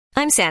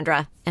I'm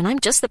Sandra, and I'm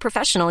just the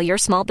professional your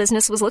small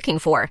business was looking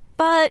for.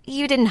 But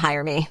you didn't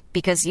hire me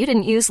because you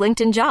didn't use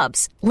LinkedIn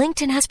Jobs.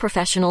 LinkedIn has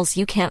professionals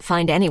you can't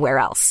find anywhere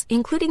else,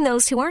 including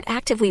those who aren't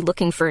actively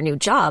looking for a new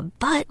job,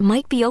 but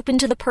might be open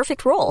to the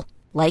perfect role,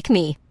 like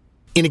me.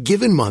 In a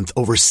given month,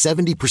 over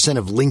 70%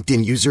 of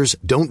LinkedIn users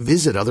don't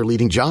visit other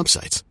leading job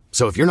sites.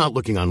 So if you're not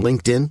looking on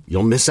LinkedIn,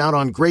 you'll miss out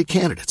on great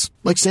candidates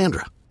like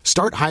Sandra.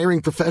 Start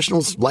hiring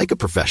professionals like a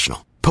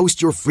professional.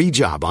 Post your free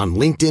job on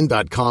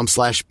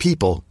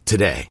linkedin.com/people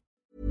today.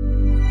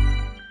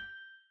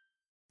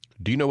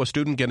 Do you know a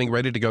student getting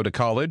ready to go to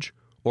college?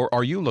 Or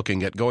are you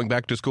looking at going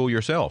back to school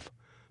yourself?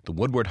 The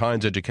Woodward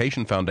Hines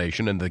Education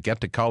Foundation and the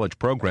Get to College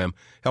program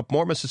help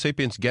more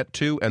Mississippians get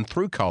to and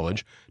through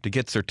college to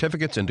get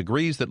certificates and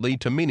degrees that lead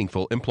to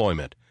meaningful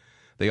employment.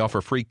 They offer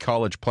free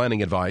college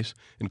planning advice,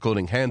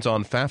 including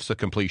hands-on FAFSA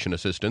completion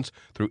assistance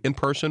through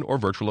in-person or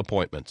virtual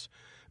appointments.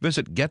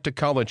 Visit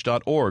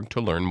gettocollege.org to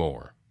learn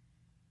more.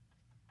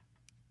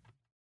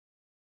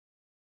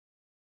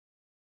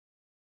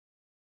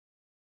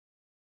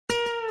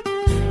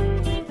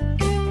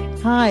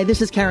 Hi,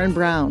 this is Karen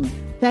Brown.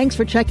 Thanks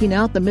for checking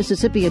out the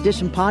Mississippi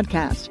Edition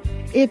podcast.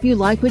 If you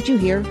like what you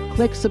hear,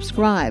 click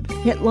subscribe,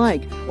 hit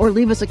like, or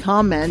leave us a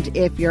comment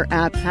if your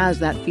app has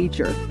that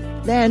feature.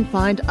 Then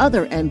find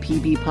other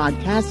MPB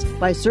podcasts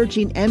by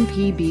searching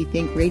MPB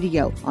Think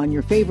Radio on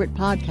your favorite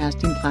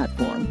podcasting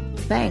platform.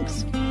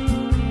 Thanks.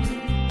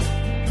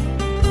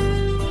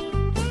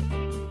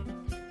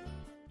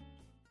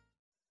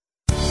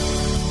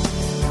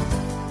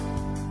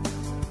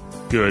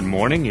 Good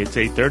morning. It's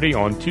 8:30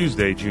 on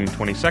Tuesday, June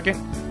 22nd.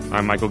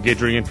 I'm Michael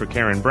Guidry for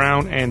Karen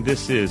Brown, and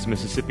this is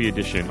Mississippi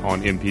Edition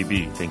on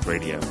MPB Think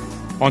Radio.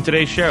 On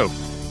today's show,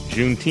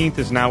 Juneteenth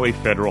is now a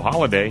federal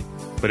holiday,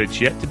 but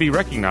it's yet to be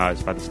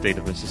recognized by the state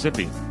of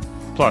Mississippi.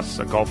 Plus,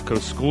 a Gulf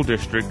Coast school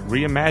district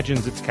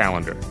reimagines its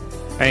calendar,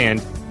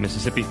 and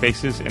Mississippi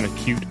faces an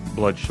acute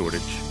blood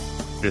shortage.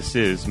 This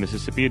is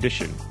Mississippi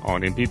Edition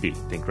on MPB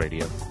Think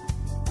Radio.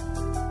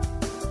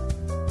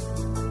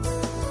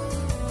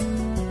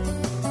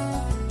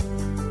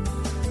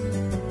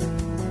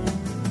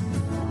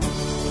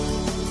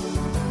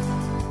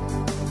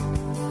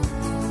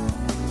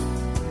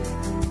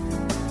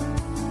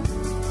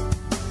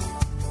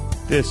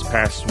 This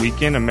past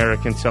weekend,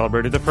 Americans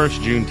celebrated the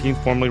first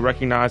Juneteenth formally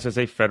recognized as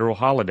a federal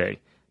holiday.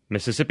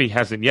 Mississippi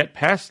hasn't yet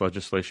passed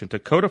legislation to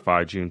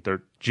codify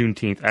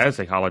Juneteenth as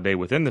a holiday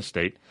within the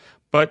state,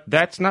 but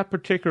that's not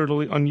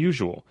particularly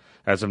unusual.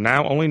 As of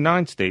now, only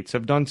 9 states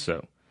have done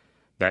so.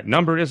 That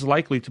number is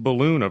likely to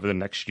balloon over the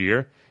next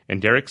year,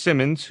 and Derek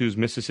Simmons, who's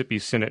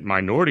Mississippi's Senate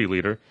Minority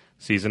Leader,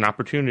 sees an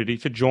opportunity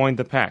to join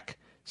the pack.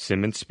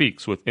 Simmons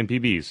speaks with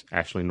MPB's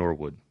Ashley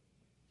Norwood.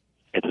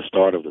 At the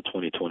start of the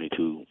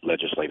 2022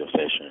 legislative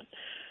session,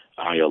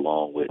 I,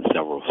 along with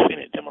several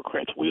Senate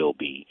Democrats, will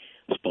be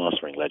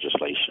sponsoring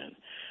legislation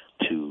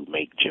to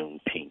make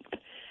Juneteenth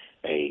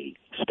a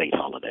state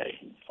holiday,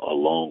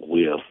 along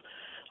with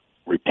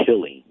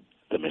repealing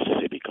the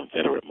Mississippi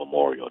Confederate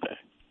Memorial Day.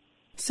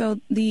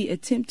 So the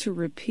attempt to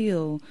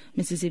repeal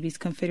Mississippi's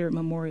Confederate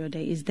Memorial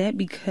Day, is that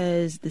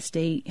because the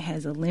state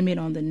has a limit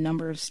on the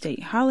number of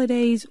state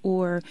holidays,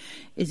 or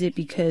is it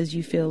because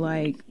you feel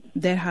like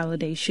that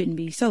holiday shouldn't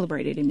be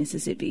celebrated in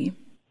Mississippi?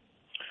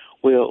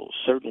 Well,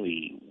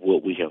 certainly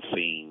what we have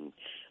seen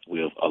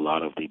with a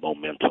lot of the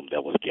momentum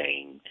that was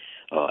gained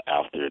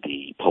after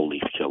the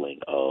police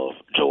killing of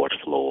George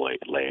Floyd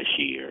last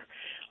year,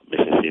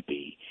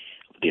 Mississippi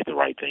did the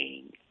right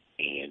thing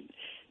in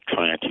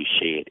trying to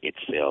shed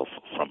itself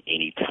from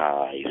any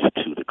ties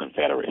to the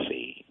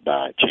Confederacy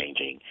by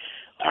changing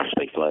our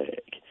state flag.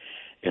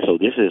 And so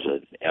this is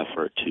an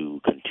effort to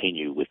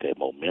continue with that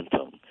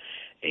momentum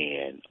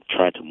and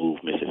try to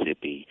move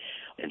Mississippi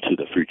into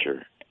the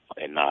future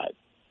and not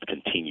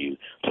continue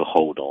to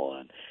hold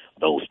on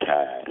those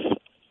ties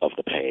of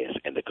the past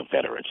and the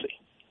Confederacy.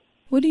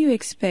 What do you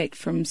expect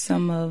from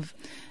some of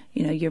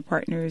your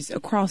partners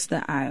across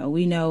the aisle?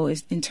 We know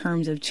in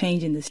terms of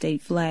changing the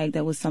state flag,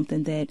 that was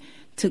something that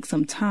took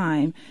some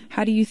time.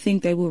 How do you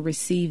think they will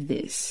receive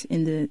this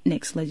in the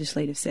next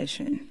legislative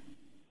session?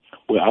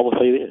 Well, I will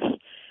say this.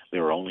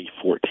 There are only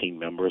 14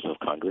 members of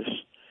Congress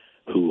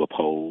who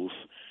oppose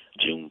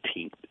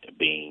Juneteenth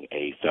being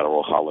a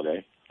federal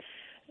holiday,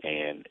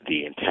 and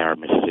the entire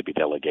Mississippi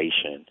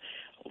delegation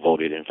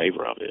voted in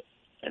favor of it.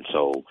 And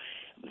so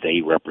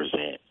they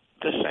represent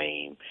the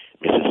same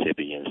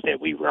Mississippians that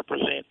we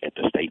represent at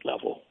the state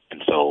level.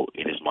 And so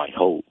it is my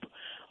hope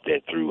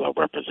that through a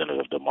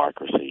representative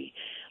democracy,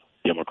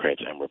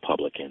 Democrats and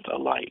Republicans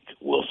alike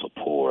will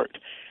support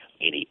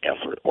any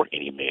effort or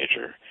any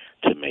measure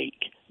to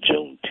make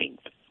Juneteenth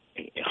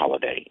a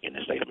holiday in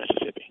the state of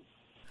Mississippi.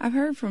 I've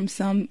heard from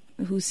some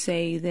who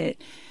say that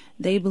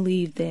they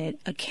believe that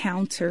a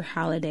counter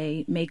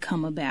holiday may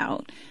come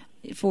about.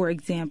 For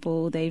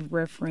example, they've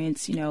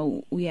referenced,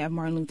 we have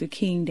Martin Luther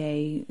King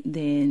Day,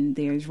 then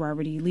there's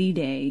Robert E. Lee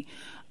Day.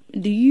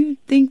 Do you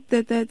think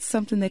that that's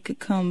something that could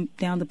come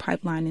down the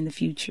pipeline in the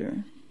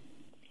future?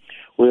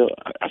 Well,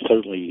 I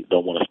certainly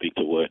don't want to speak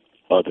to what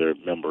other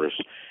members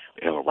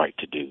have a right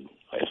to do.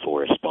 as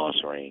far as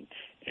sponsoring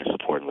and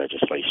supporting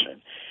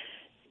legislation.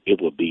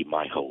 It would be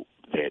my hope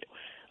that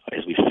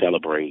as we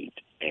celebrate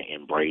and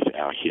embrace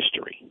our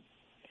history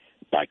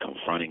by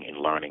confronting and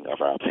learning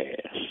of our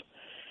past,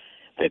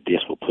 that this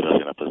will put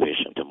us in a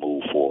position to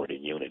move forward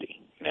in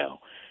unity. Now,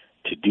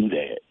 to do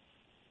that,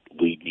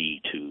 we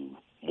need to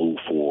move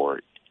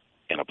forward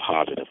in a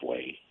positive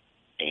way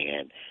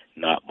and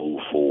not move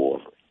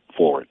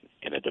forward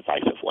in a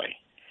divisive way.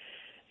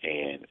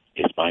 And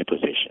it's my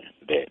position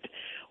that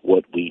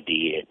what we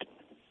did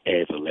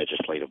as a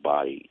legislative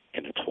body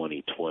in the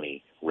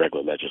 2020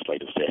 regular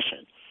legislative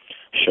session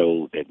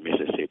showed that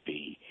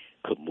Mississippi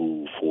could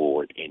move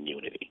forward in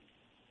unity.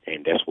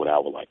 And that's what I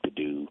would like to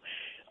do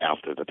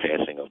after the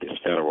passing of this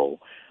federal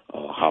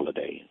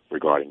holiday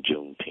regarding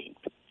Juneteenth,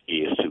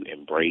 is to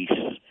embrace,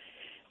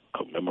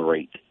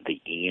 commemorate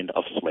the end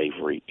of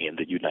slavery in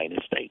the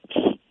United States,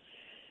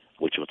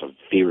 which was a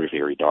very,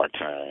 very dark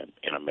time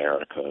in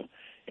America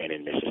and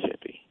in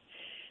Mississippi.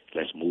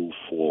 Let's move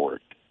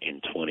forward in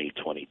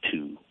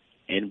 2022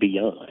 and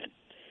beyond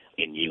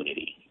in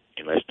unity,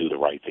 and let's do the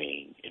right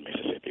thing in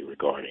Mississippi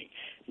regarding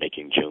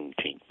making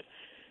Juneteenth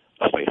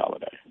a state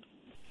holiday.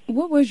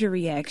 What was your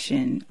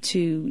reaction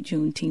to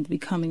Juneteenth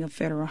becoming a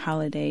federal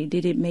holiday?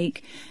 Did it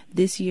make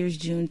this year's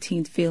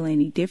Juneteenth feel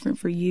any different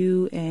for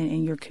you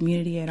and your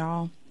community at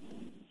all?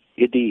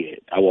 It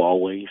did. I will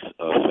always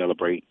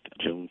celebrate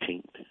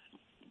Juneteenth,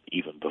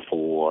 even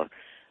before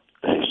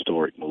the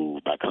historic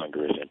move by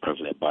Congress and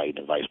President Biden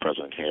and Vice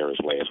President Harris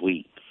last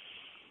week.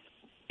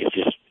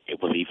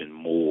 It was even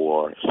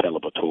more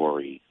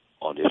celebratory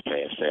on this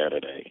past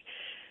Saturday,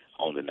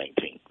 on the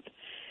 19th.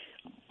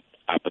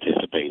 I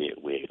participated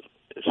with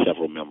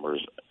several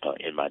members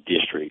in my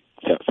district,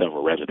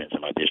 several residents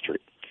in my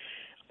district,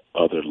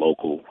 other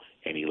local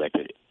and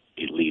elected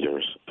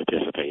leaders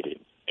participated,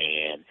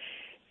 and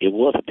it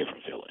was a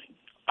different feeling.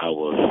 I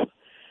was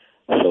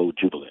so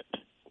jubilant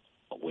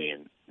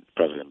when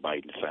President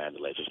Biden signed the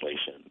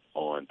legislation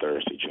on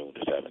Thursday, June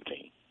the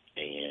 17th,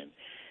 and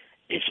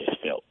it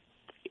felt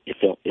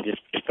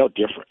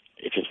different.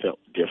 It just felt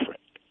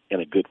different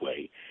in a good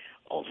way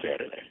on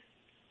Saturday.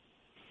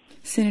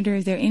 Senator,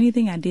 is there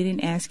anything I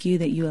didn't ask you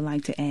that you would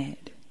like to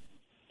add?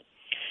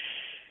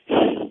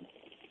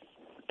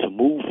 To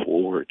move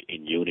forward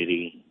in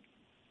unity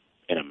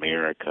in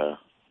America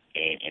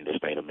and in the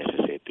state of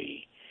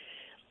Mississippi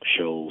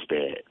shows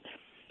that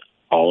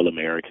all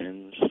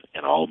Americans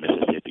and all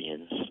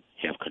Mississippians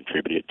have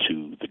contributed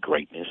to the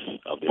greatness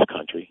of this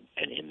country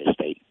and in this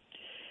state.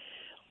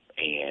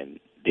 And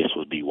this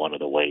would be one of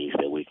the ways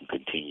that we can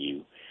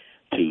continue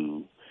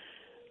to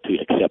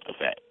accept the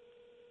fact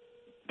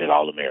that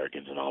all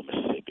Americans and all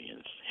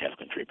Mississippians have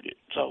contributed.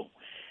 So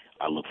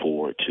I look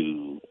forward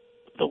to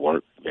the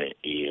work that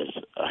is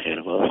ahead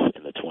of us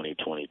in the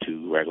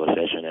 2022 regular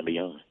session and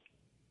beyond.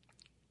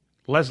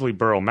 Leslie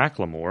Burrell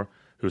McLemore,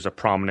 who's a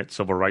prominent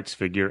civil rights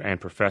figure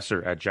and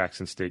professor at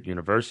Jackson State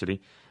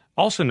University,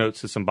 also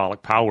notes the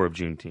symbolic power of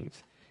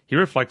Juneteenth. He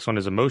reflects on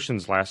his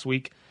emotions last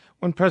week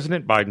when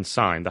President Biden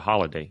signed the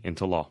holiday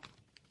into law.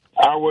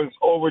 I was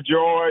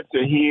overjoyed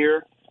to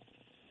hear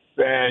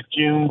that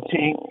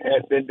Juneteenth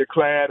had been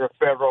declared a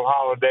federal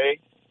holiday.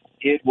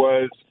 It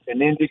was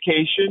an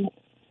indication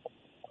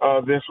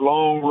of this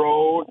long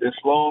road, this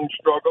long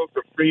struggle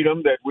to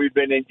freedom that we've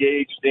been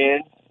engaged in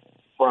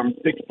from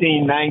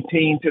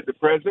 1619 to the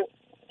present.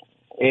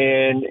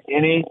 And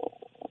any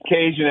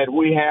occasion that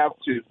we have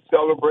to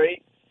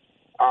celebrate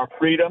our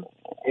freedom,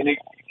 any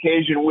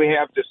occasion we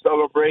have to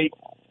celebrate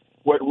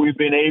what we've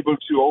been able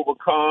to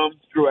overcome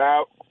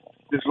throughout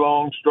this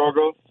long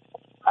struggle,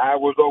 I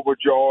was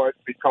overjoyed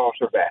because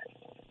of that.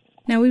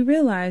 Now, we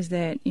realize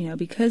that,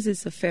 because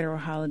it's a federal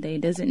holiday,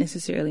 it doesn't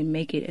necessarily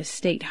make it a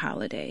state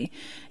holiday.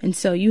 And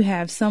so you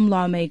have some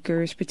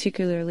lawmakers,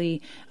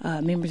 particularly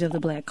members of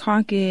the Black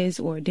Caucus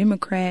or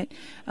Democrat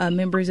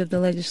members of the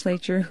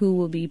legislature, who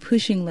will be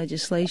pushing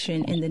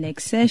legislation in the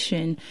next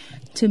session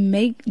to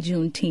make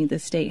Juneteenth a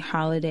state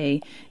holiday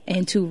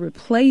and to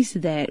replace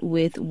that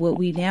with what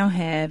we now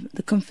have,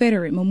 the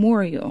Confederate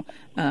Memorial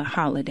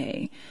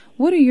holiday.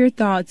 What are your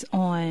thoughts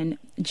on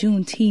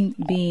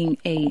Juneteenth being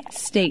a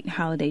state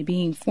holiday,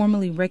 being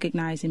formally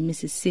recognized in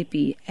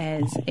Mississippi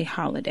as a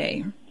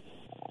holiday?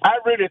 I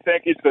really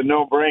think it's a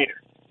no-brainer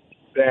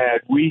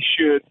that we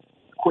should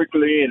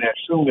quickly and as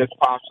soon as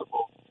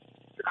possible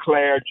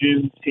declare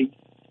Juneteenth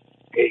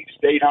a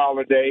state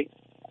holiday.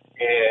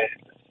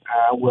 And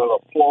I will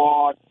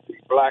applaud the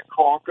Black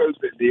Caucus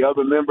and the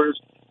other members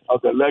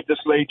of the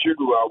legislature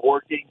who are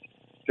working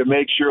to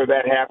make sure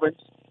that happens.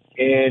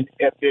 And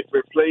if it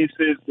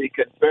replaces the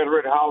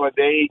Confederate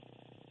holiday,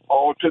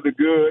 all to the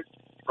good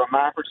from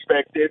my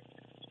perspective.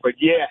 But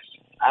yes,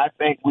 I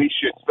think we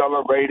should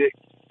celebrate it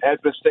as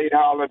a state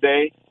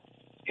holiday.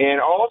 And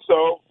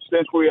also,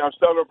 since we are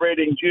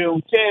celebrating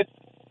Juneteenth,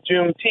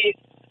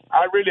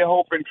 I really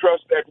hope and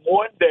trust that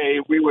one day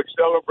we would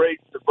celebrate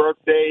the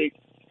birthday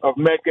of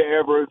Medgar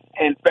Evers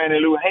and Fannie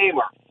Lou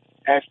Hamer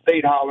as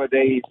state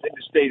holidays in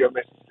the state of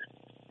Mississippi.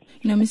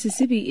 Now,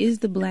 Mississippi is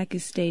the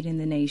blackest state in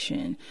the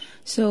nation.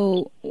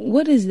 So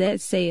what does that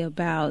say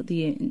about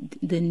the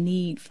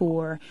need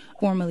for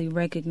formally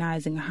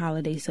recognizing a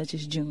holiday such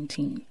as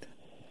Juneteenth?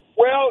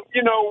 Well,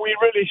 we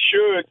really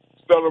should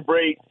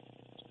celebrate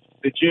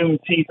the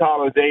Juneteenth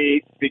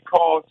holiday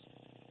because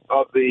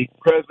of the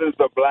presence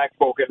of black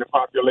folk in the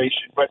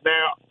population. But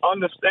now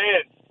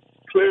understand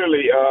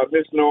clearly,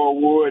 Ms.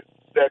 Norwood,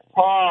 that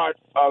part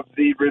of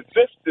the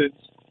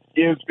resistance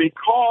is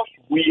because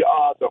we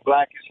are the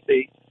blackest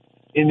state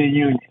in the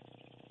Union.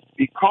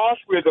 Because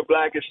we're the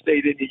blackest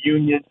state in the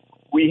Union,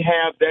 we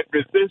have that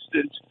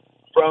resistance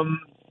from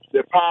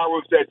the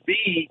powers that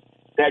be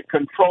that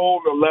control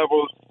the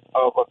levels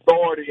of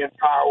authority and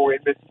power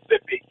in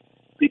Mississippi,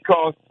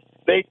 because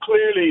they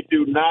clearly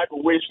do not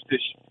wish to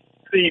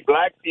see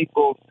black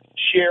people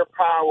share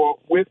power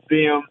with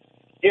them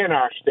in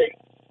our state.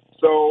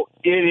 So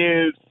it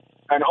is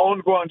an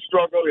ongoing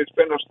struggle. It's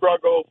been a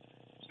struggle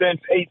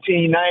since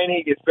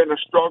 1890. It's been a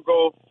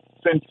struggle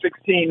since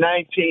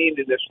 1619,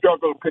 and the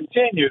struggle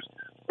continues.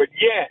 But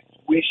yes,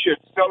 we should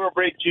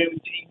celebrate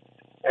Juneteenth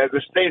as a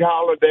state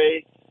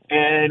holiday,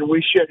 and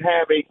we should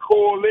have a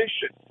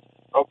coalition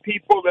of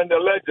people in the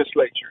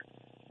legislature,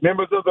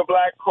 members of the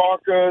Black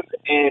Caucus,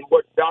 and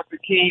what Dr.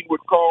 King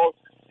would call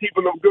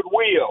people of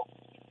goodwill,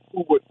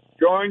 who would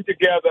join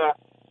together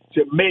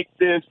to make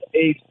this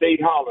a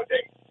state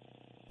holiday.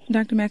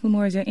 Dr.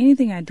 McLemore, is there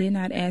anything I did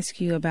not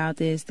ask you about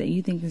this that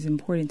you think is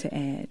important to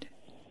add?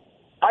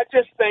 I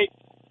just think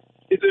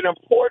it's an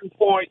important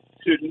point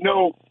to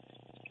note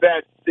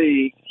that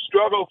the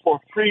struggle for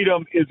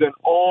freedom is an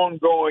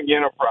ongoing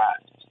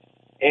enterprise,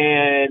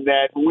 and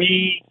that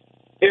we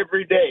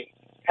every day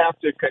have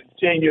to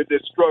continue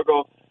this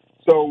struggle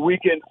so we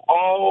can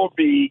all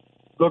be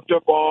looked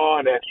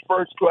upon as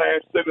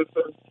first-class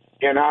citizens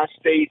in our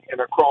state and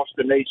across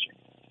the nation.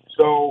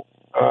 So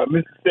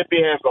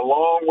Mississippi has a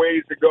long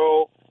ways to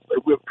go,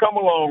 but we've come a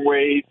long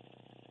ways,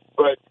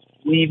 but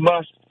we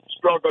must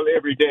struggle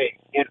every day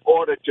in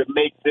order to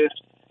make this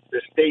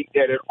the state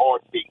that it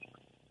ought to be.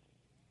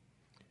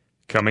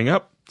 Coming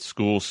up,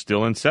 schools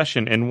still in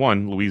session in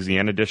one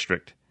Louisiana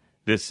district.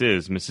 This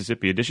is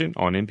Mississippi Edition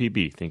on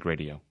MPB Think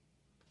Radio.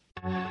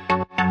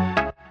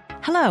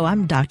 Hello,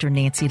 I'm Dr.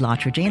 Nancy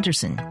Lottridge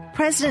Anderson,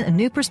 president of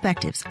New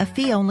Perspectives, a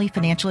fee-only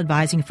financial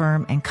advising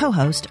firm and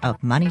co-host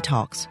of Money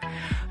Talks.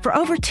 For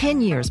over 10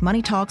 years,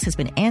 Money Talks has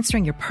been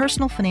answering your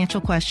personal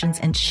financial questions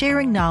and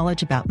sharing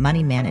knowledge about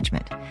money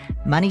management.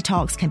 Money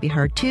Talks can be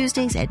heard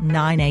Tuesdays at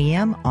 9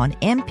 a.m. on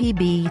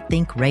MPB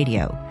Think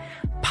Radio.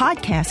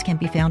 Podcasts can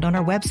be found on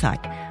our website,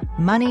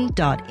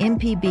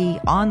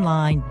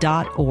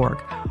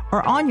 money.mpbonline.org,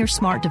 or on your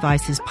smart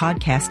device's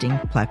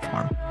podcasting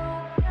platform.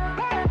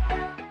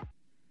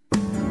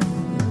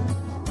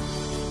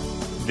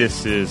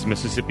 This is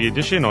Mississippi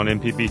Edition on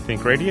MPB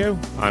Think Radio.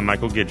 I'm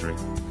Michael Guidry.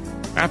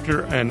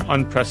 After an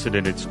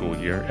unprecedented school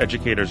year,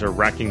 educators are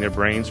racking their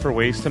brains for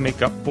ways to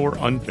make up for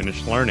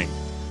unfinished learning.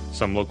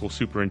 Some local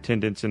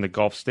superintendents in the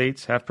Gulf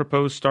states have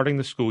proposed starting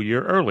the school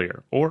year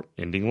earlier or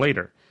ending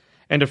later,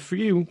 and a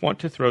few want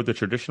to throw the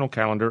traditional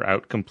calendar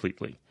out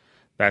completely.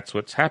 That's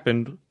what's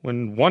happened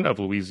when one of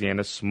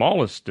Louisiana's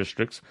smallest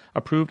districts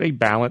approved a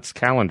balanced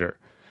calendar.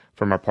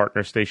 From our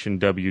partner station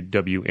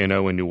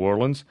WWNO in New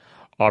Orleans,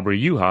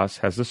 Aubrey Uhas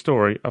has the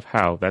story of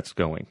how that's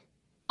going.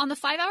 On the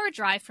 5-hour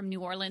drive from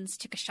New Orleans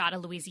to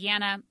Coshada,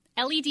 Louisiana,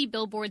 LED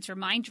billboards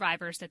remind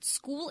drivers that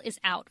school is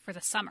out for the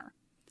summer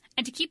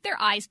and to keep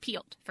their eyes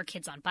peeled for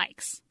kids on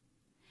bikes.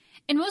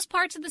 In most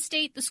parts of the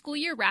state, the school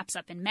year wraps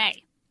up in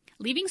May,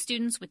 leaving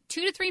students with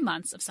 2 to 3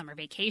 months of summer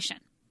vacation.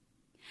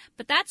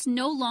 But that's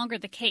no longer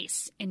the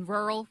case in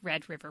rural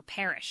Red River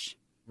Parish.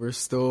 We're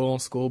still on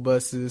school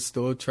buses,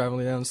 still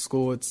traveling down to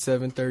school at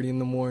 7:30 in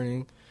the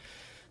morning.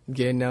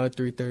 Getting out at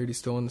 3:30,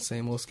 still on the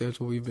same old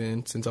schedule we've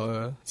been since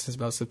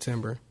about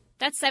September.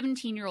 That's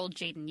 17-year-old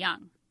Jaden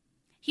Young.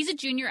 He's a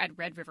junior at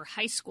Red River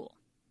High School.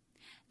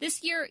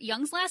 This year,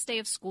 Young's last day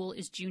of school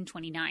is June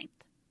 29th.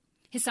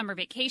 His summer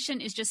vacation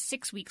is just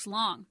 6 weeks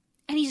long,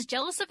 and he's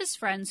jealous of his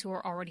friends who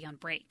are already on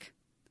break.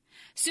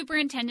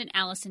 Superintendent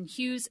Allison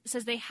Hughes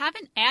says they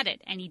haven't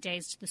added any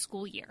days to the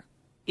school year.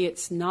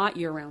 It's not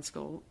year-round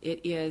school.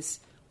 It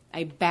is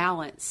a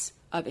balance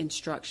of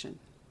instruction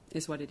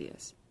is what it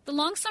is. The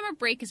long summer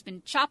break has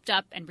been chopped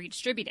up and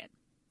redistributed.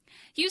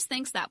 Hughes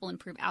thinks that will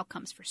improve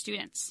outcomes for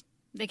students.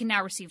 They can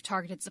now receive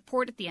targeted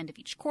support at the end of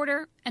each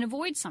quarter and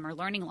avoid summer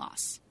learning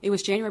loss. It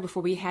was January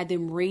before we had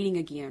them reading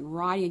again,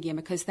 writing again,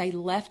 because they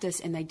left us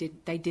and they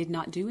did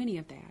not do any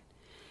of that.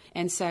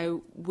 And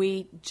so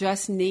we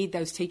just need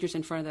those teachers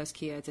in front of those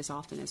kids as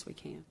often as we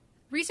can.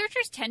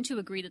 Researchers tend to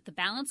agree that the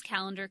balanced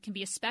calendar can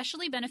be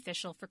especially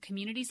beneficial for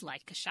communities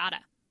like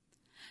Coshada.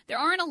 There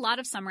aren't a lot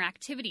of summer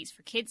activities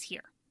for kids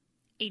here.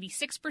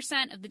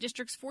 86% of the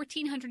district's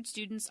 1,400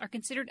 students are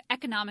considered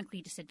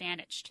economically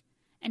disadvantaged,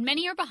 and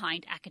many are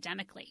behind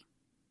academically.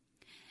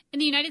 In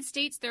the United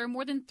States, there are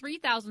more than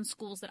 3,000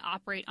 schools that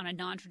operate on a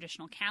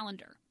non-traditional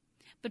calendar,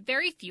 but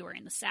very few are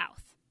in the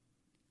South.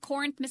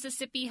 Corinth,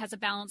 Mississippi has a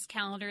balanced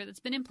calendar that's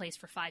been in place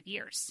for 5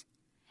 years.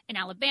 In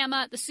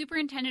Alabama, the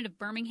superintendent of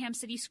Birmingham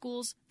City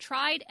Schools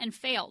tried and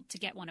failed to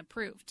get one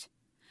approved,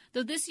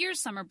 though this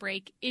year's summer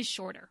break is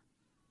shorter.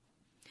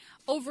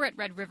 Over at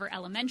Red River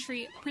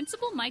Elementary,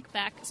 Principal Mike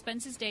Beck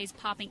spends his days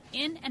popping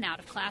in and out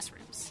of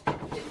classrooms.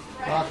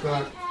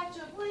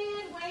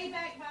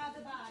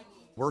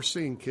 We're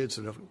seeing kids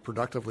that have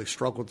productively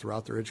struggled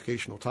throughout their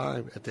educational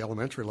time at the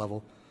elementary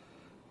level,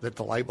 that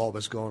the light bulb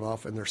is going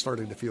off and they're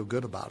starting to feel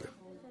good about it.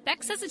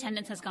 Beck says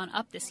attendance has gone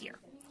up this year,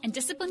 and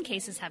discipline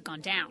cases have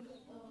gone down.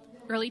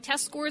 Early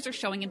test scores are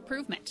showing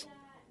improvement.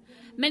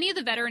 Many of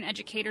the veteran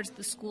educators at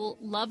the school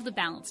love the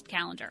balanced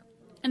calendar,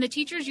 and the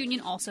teachers' union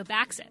also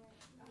backs it.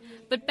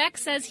 But Beck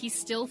says he's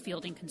still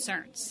fielding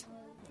concerns.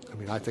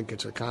 I think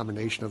it's a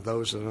combination of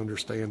those that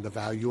understand the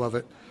value of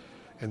it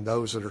and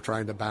those that are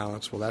trying to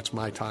balance, well, that's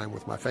my time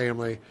with my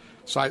family.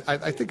 So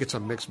I think it's a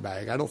mixed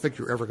bag. I don't think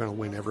you're ever going to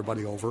win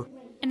everybody over.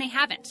 And they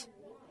haven't.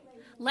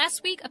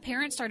 Last week, a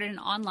parent started an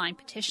online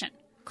petition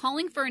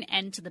calling for an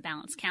end to the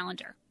balanced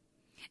calendar.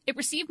 It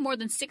received more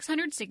than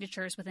 600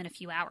 signatures within a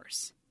few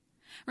hours.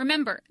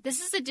 Remember,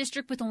 this is a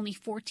district with only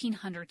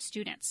 1,400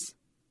 students.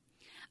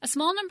 A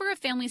small number of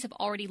families have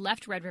already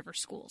left Red River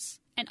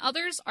schools, and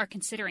others are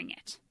considering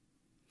it.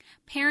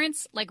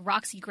 Parents, like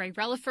Roxy Gray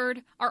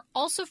Relaford, are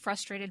also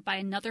frustrated by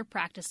another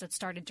practice that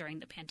started during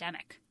the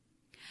pandemic.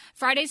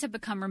 Fridays have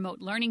become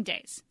remote learning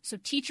days, so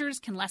teachers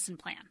can lesson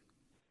plan.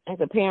 As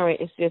a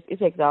parent,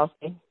 it's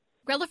exhausting.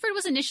 Relaford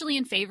was initially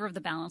in favor of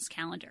the balanced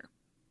calendar,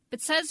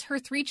 but says her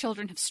 3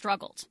 children have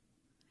struggled.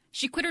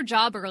 She quit her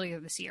job earlier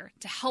this year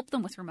to help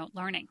them with remote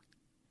learning.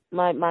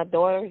 My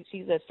daughter,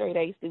 she's a straight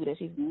A student.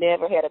 She's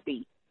never had a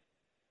B.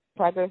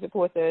 Progress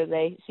report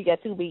Thursday, she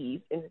got 2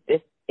 Bs,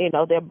 and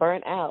they're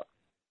burnt out.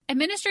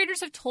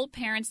 Administrators have told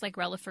parents like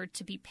Relaford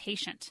to be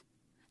patient.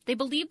 They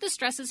believe the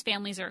stresses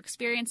families are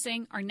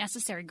experiencing are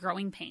necessary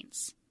growing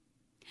pains.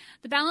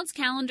 The balanced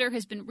calendar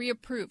has been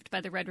reapproved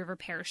by the Red River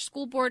Parish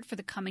School Board for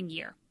the coming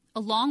year,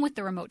 along with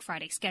the remote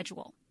Friday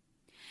schedule.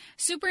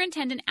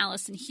 Superintendent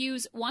Allison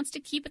Hughes wants to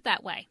keep it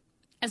that way,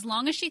 as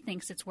long as she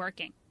thinks it's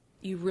working.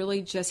 You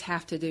really just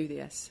have to do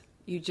this.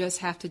 You just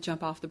have to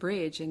jump off the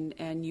bridge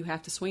and you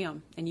have to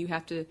swim. And you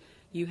have to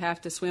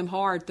swim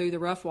hard through the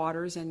rough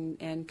waters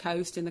and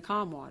coast in the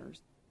calm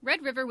waters.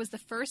 Red River was the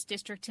first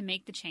district to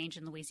make the change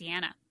in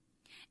Louisiana.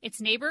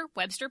 Its neighbor,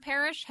 Webster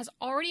Parish, has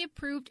already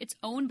approved its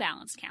own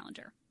balanced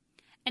calendar.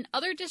 And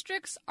other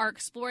districts are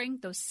exploring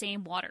those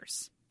same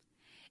waters.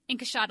 In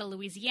Coshada,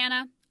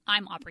 Louisiana,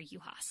 I'm Aubrey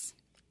Uhas.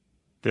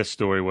 This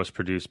story was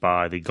produced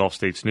by the Gulf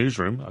States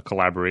Newsroom, a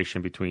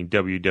collaboration between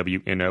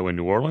WWNO in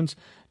New Orleans,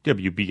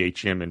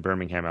 WBHM in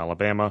Birmingham,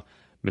 Alabama,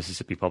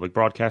 Mississippi Public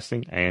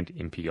Broadcasting, and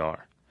NPR.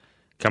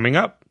 Coming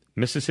up,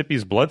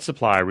 Mississippi's blood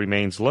supply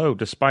remains low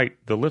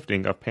despite the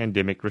lifting of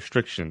pandemic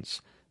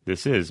restrictions.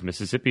 This is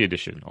Mississippi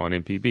Edition on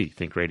MPB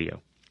Think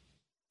Radio.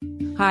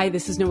 Hi,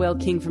 this is Noelle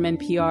King from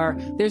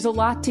NPR. There's a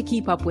lot to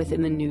keep up with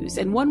in the news,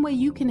 and one way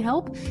you can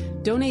help,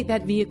 donate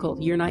that vehicle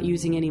you're not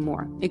using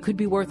anymore. It could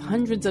be worth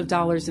hundreds of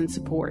dollars in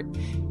support.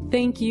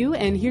 Thank you,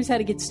 and here's how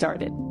to get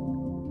started.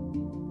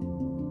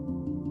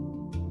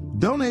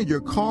 Donate your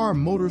car,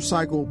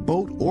 motorcycle,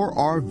 boat, or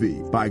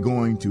RV by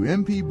going to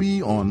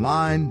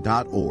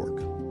mpbonline.org.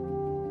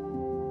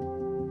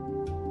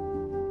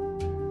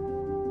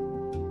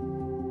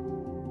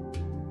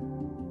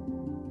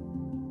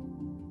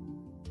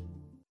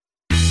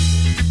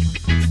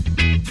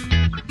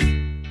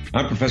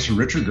 I'm Professor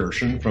Richard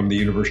Gershon from the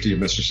University of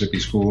Mississippi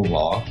School of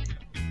Law,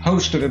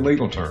 host of In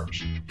Legal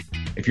Terms.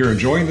 If you're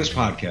enjoying this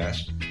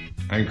podcast,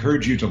 I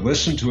encourage you to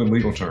listen to In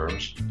Legal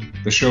Terms,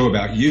 the show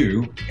about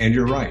you and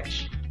your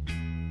rights.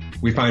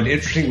 We find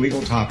interesting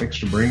legal topics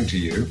to bring to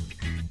you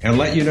and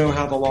let you know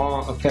how the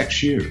law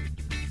affects you.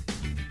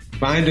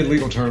 Find In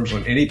Legal Terms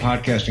on any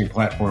podcasting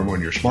platform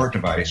on your smart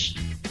device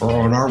or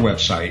on our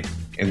website,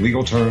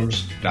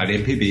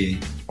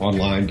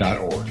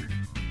 inlegalterms.mpbonline.org.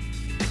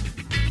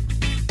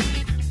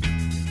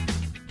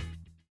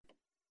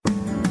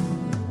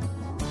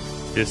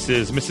 This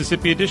is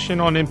Mississippi Edition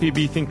on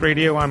MPB Think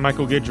Radio. I'm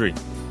Michael Guidry.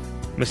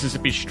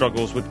 Mississippi's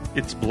struggles with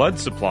its blood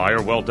supply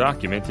are well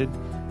documented.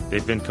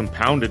 They've been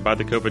compounded by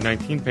the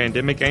COVID-19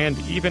 pandemic, and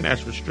even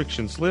as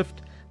restrictions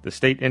lift, the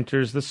state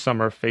enters the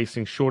summer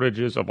facing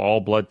shortages of all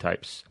blood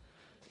types.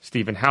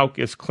 Stephen Houck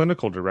is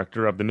clinical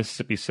director of the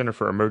Mississippi Center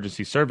for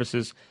Emergency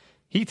Services.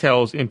 He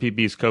tells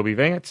MPB's Kobe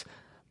Vance,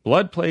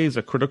 blood plays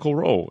a critical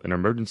role in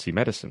emergency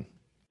medicine.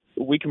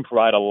 We can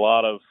provide a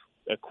lot of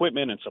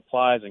equipment and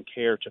supplies and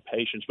care to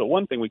patients, but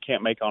one thing we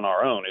can't make on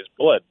our own is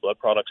blood. Blood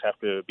products have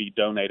to be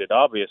donated,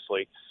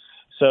 obviously.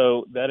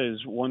 So that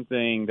is one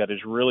thing that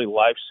is really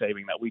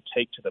life-saving that we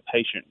take to the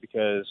patient,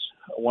 because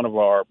one of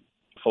our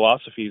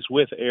philosophies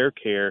with Air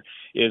Care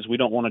is we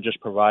don't want to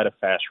just provide a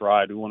fast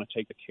ride. We want to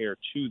take the care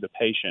to the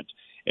patient.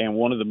 And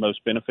one of the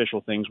most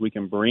beneficial things we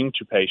can bring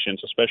to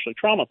patients, especially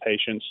trauma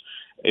patients,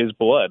 is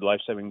blood,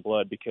 life-saving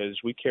blood, because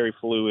we carry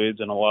fluids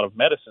and a lot of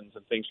medicines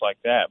and things like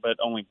that, but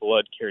only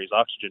blood carries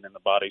oxygen in the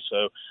body.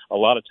 So a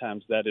lot of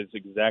times that is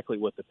exactly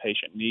what the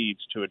patient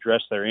needs to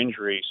address their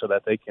injury so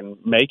that they can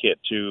make it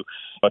to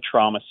a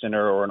trauma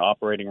center or an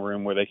operating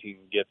room where they can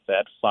get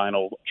that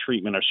final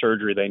treatment or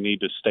surgery they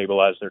need to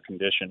stabilize their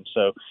condition.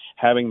 So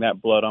having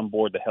that blood on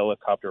board the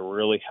helicopter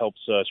really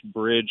helps us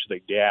bridge the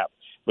gap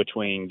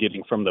between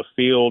getting from the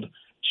field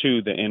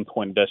to the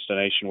endpoint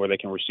destination where they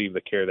can receive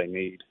the care they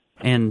need.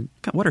 And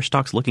what are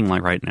stocks looking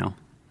like right now?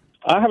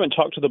 I haven't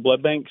talked to the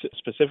blood banks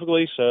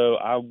specifically, so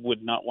I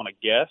would not want to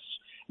guess,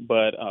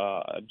 but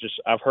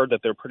I've heard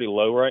that they're pretty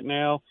low right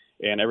now,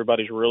 and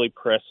everybody's really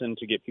pressing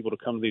to get people to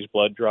come to these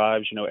blood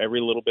drives. You know,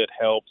 every little bit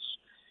helps.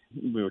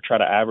 We would try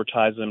to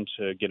advertise them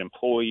to get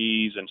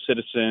employees and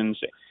citizens.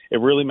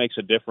 It really makes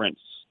a difference.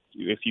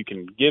 If you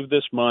can give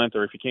this month,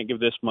 or if you can't give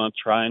this month,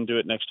 try and do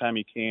it next time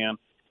you can.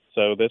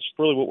 So that's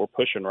really what we're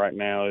pushing right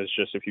now, is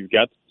just if you've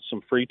got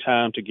some free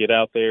time to get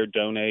out there,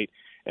 donate,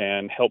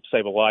 and help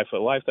save a life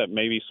that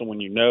maybe someone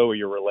you know or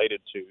you're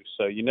related to.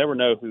 So you never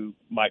know who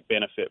might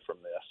benefit from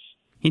this.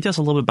 Can you tell us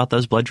a little bit about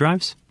those blood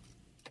drives?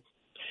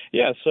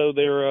 Yeah, so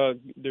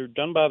they're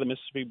done by the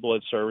Mississippi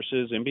Blood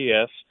Services,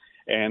 MBS,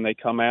 and they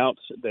come out,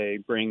 they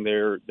bring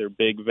their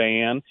big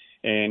van,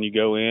 and you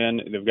go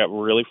in. They've got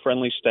really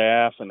friendly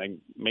staff, and they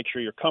make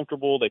sure you're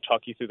comfortable. They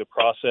talk you through the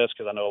process,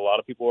 because I know a lot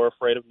of people are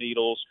afraid of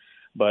needles,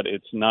 but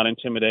it's not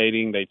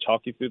intimidating. They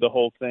talk you through the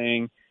whole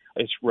thing.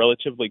 It's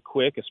relatively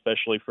quick,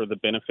 especially for the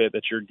benefit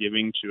that you're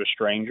giving to a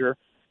stranger.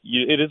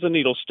 It is a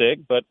needle stick,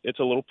 but it's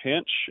a little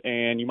pinch,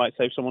 and you might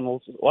save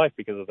someone's life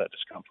because of that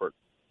discomfort.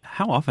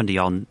 How often do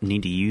y'all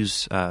need to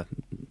use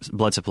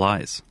blood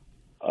supplies?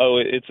 Oh,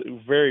 it's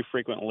very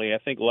frequently. I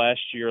think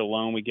last year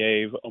alone we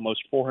gave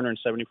almost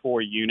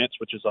 474 units,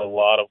 which is a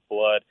lot of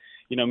blood.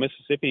 You know,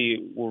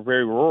 Mississippi, we're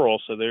very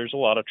rural, so there's a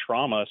lot of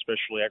trauma,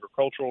 especially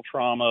agricultural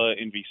trauma,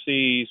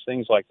 NVCs,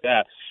 things like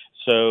that.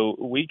 So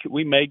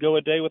we may go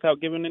a day without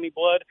giving any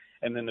blood,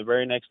 and then the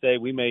very next day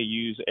we may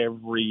use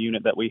every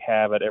unit that we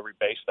have at every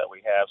base that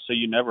we have. So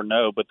you never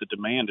know, but the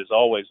demand is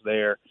always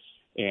there,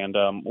 and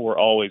we're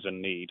always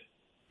in need.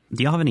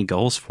 Do you have any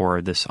goals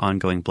for this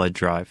ongoing blood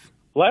drive?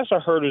 Last I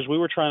heard is we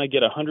were trying to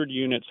get 100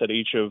 units at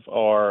each of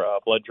our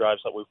blood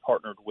drives that we've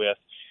partnered with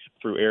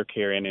through Air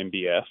Care and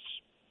MBS.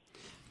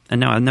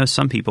 And now I know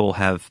some people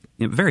have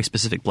very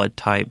specific blood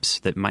types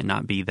that might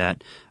not be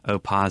that O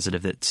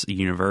positive that's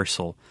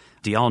universal.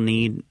 Do y'all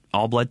need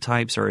all blood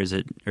types, or is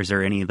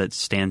there any that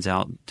stands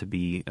out to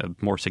be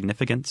of more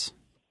significance?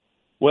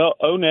 Well,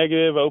 O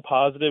negative, O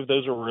positive,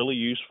 those are really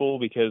useful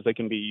because they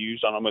can be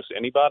used on almost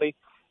anybody.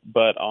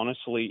 But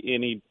honestly,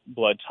 any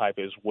blood type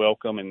is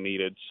welcome and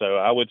needed. So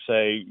I would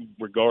say,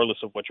 regardless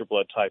of what your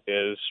blood type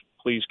is,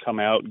 please come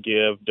out,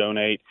 give,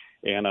 donate,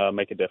 and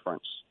make a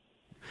difference.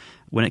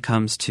 When it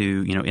comes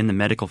to, in the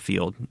medical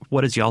field,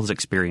 what is y'all's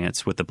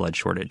experience with the blood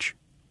shortage?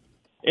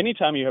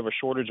 Anytime you have a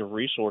shortage of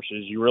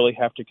resources, you really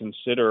have to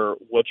consider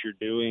what you're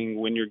doing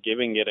when you're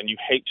giving it, and you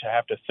hate to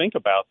have to think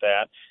about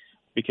that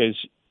because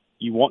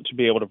you want to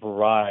be able to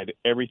provide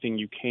everything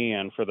you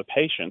can for the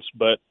patients.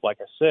 But like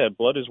I said,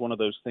 blood is one of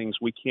those things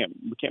we can't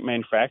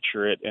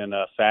manufacture it in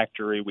a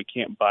factory. We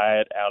can't buy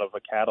it out of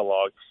a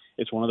catalog.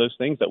 It's one of those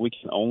things that we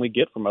can only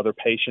get from other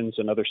patients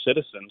and other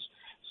citizens.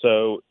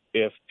 So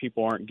if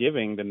people aren't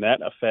giving, then that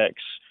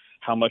affects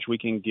how much we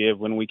can give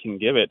when we can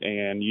give it.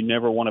 And you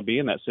never want to be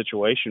in that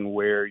situation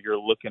where you're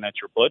looking at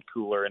your blood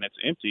cooler and it's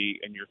empty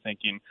and you're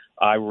thinking,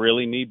 I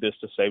really need this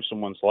to save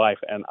someone's life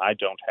and I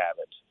don't have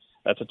it.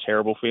 That's a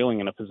terrible feeling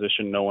in a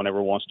position no one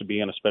ever wants to be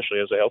in, especially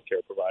as a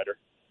healthcare provider.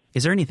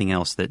 Is there anything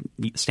else that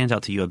stands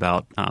out to you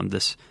about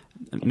this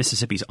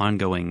Mississippi's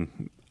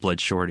ongoing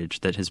blood shortage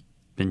that has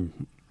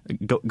been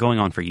going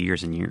on for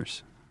years and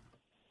years?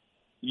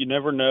 You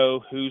never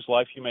know whose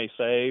life you may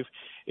save.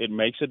 It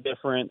makes a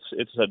difference.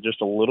 It's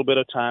just a little bit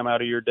of time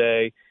out of your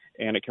day,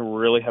 and it can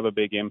really have a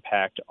big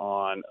impact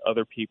on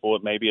other people.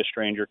 It may be a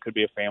stranger, could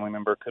be a family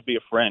member, could be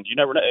a friend. You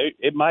never know.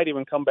 It might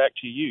even come back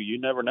to you. You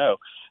never know.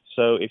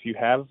 So if you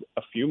have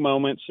a few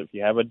moments, if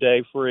you have a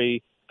day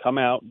free, come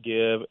out,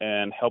 give,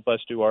 and help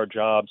us do our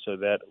job so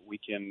that we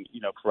can,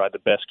 provide the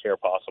best care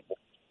possible.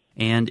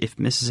 And if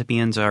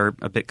Mississippians are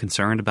a bit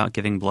concerned about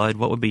giving blood,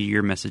 what would be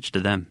your message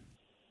to them?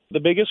 The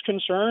biggest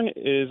concern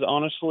is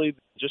honestly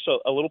just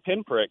a little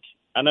pinprick.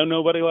 I know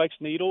nobody likes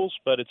needles,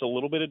 but it's a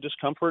little bit of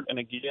discomfort. And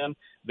again,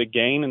 the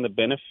gain and the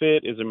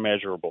benefit is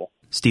immeasurable.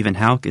 Stephen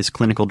Houck is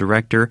Clinical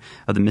Director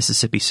of the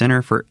Mississippi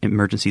Center for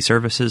Emergency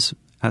Services.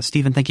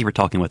 Stephen, thank you for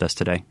talking with us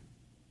today.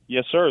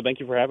 Yes, sir.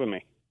 Thank you for having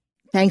me.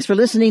 Thanks for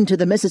listening to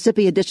the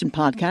Mississippi Edition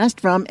podcast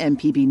from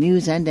MPB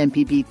News and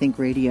MPB Think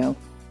Radio.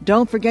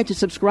 Don't forget to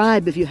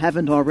subscribe if you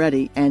haven't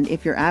already, and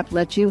if your app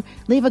lets you,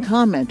 leave a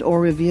comment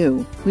or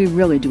review. We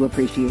really do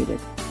appreciate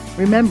it.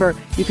 Remember,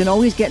 you can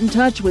always get in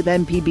touch with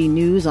MPB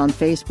News on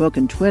Facebook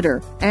and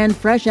Twitter, and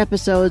fresh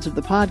episodes of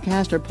the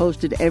podcast are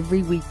posted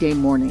every weekday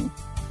morning.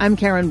 I'm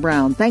Karen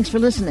Brown. Thanks for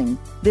listening.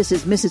 This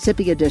is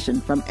Mississippi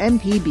Edition from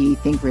MPB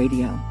Think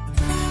Radio.